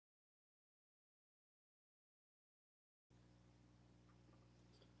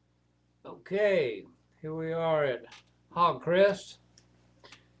Okay, here we are at Hogcrest,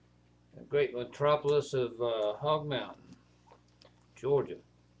 the great metropolis of Hog Mountain, Georgia.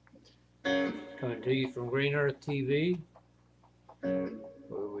 Coming to you from Green Earth TV, where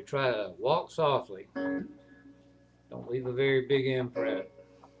we try to walk softly, don't leave a very big imprint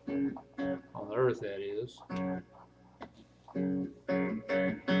on the earth, that is. I'm going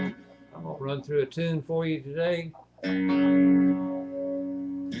to run through a tune for you today.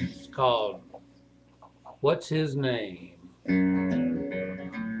 It's called What's His Name?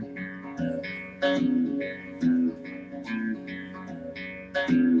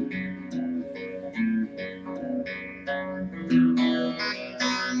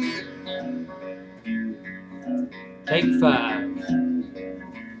 Take 5.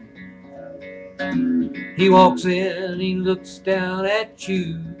 He walks in, he looks down at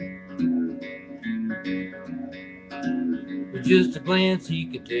you. With just a glance he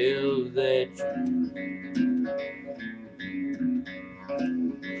could tell that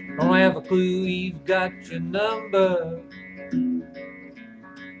you don't have a clue he's got your number.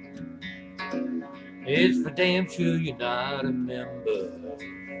 It's for damn sure you're not a member.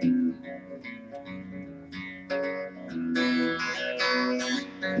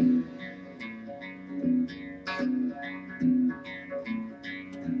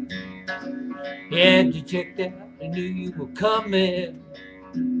 He had you checked out, he knew you were coming.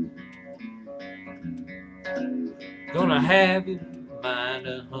 Gonna have your mind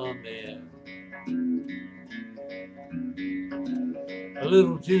a-humming a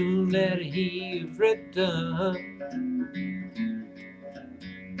little tune that he's written.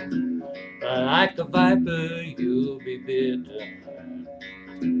 But like a viper you'll be bitten.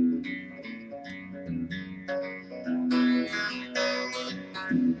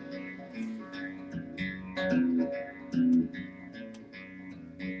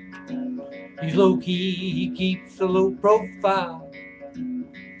 He's low-key, he keeps a low profile.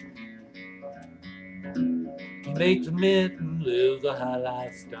 He makes a mint and lives a high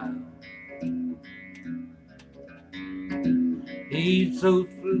lifestyle. He's so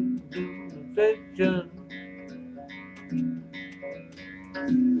smooth in affection.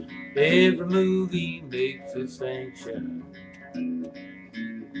 Every move he makes is sanctioned.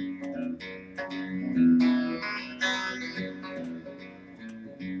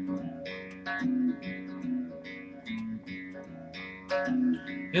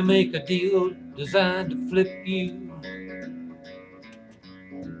 He'll make a deal designed to flip you.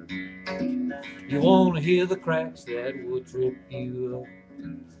 You won't hear the cracks that will trip you up.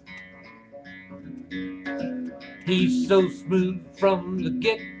 He's so smooth from the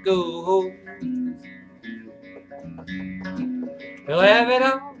get-go. He'll have it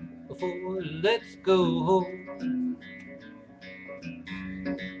all before he lets go.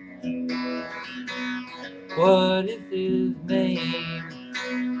 What is his name?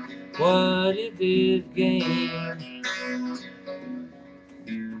 What is his game?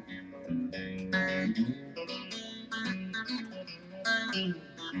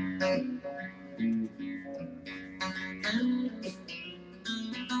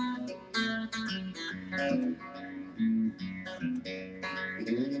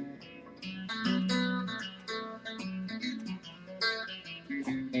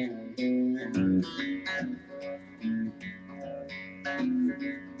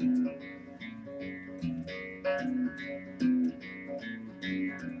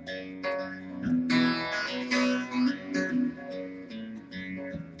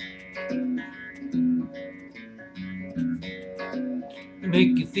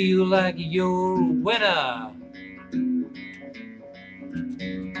 Make you feel like you're a winner,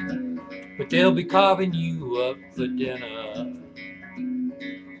 but they'll be carving you up for dinner.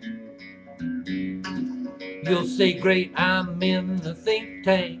 You'll say, great, I'm in the think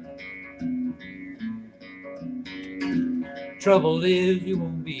tank. Trouble is you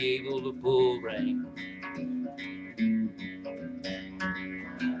won't be able to pull rank.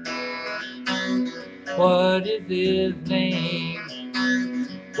 What is his name?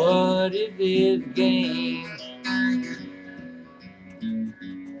 What is his game?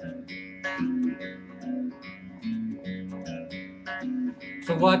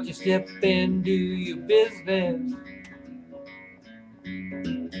 So watch you step and do your business.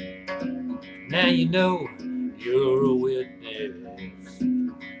 Now you know you're a witness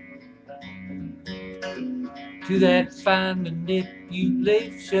to that fine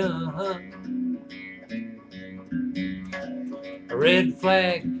manipulation. A red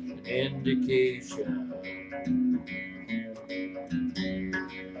flag indication.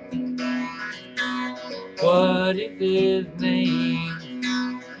 What is his name?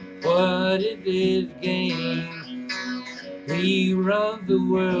 What started this game. He runs the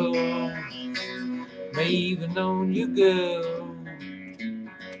world, may even own you, girl.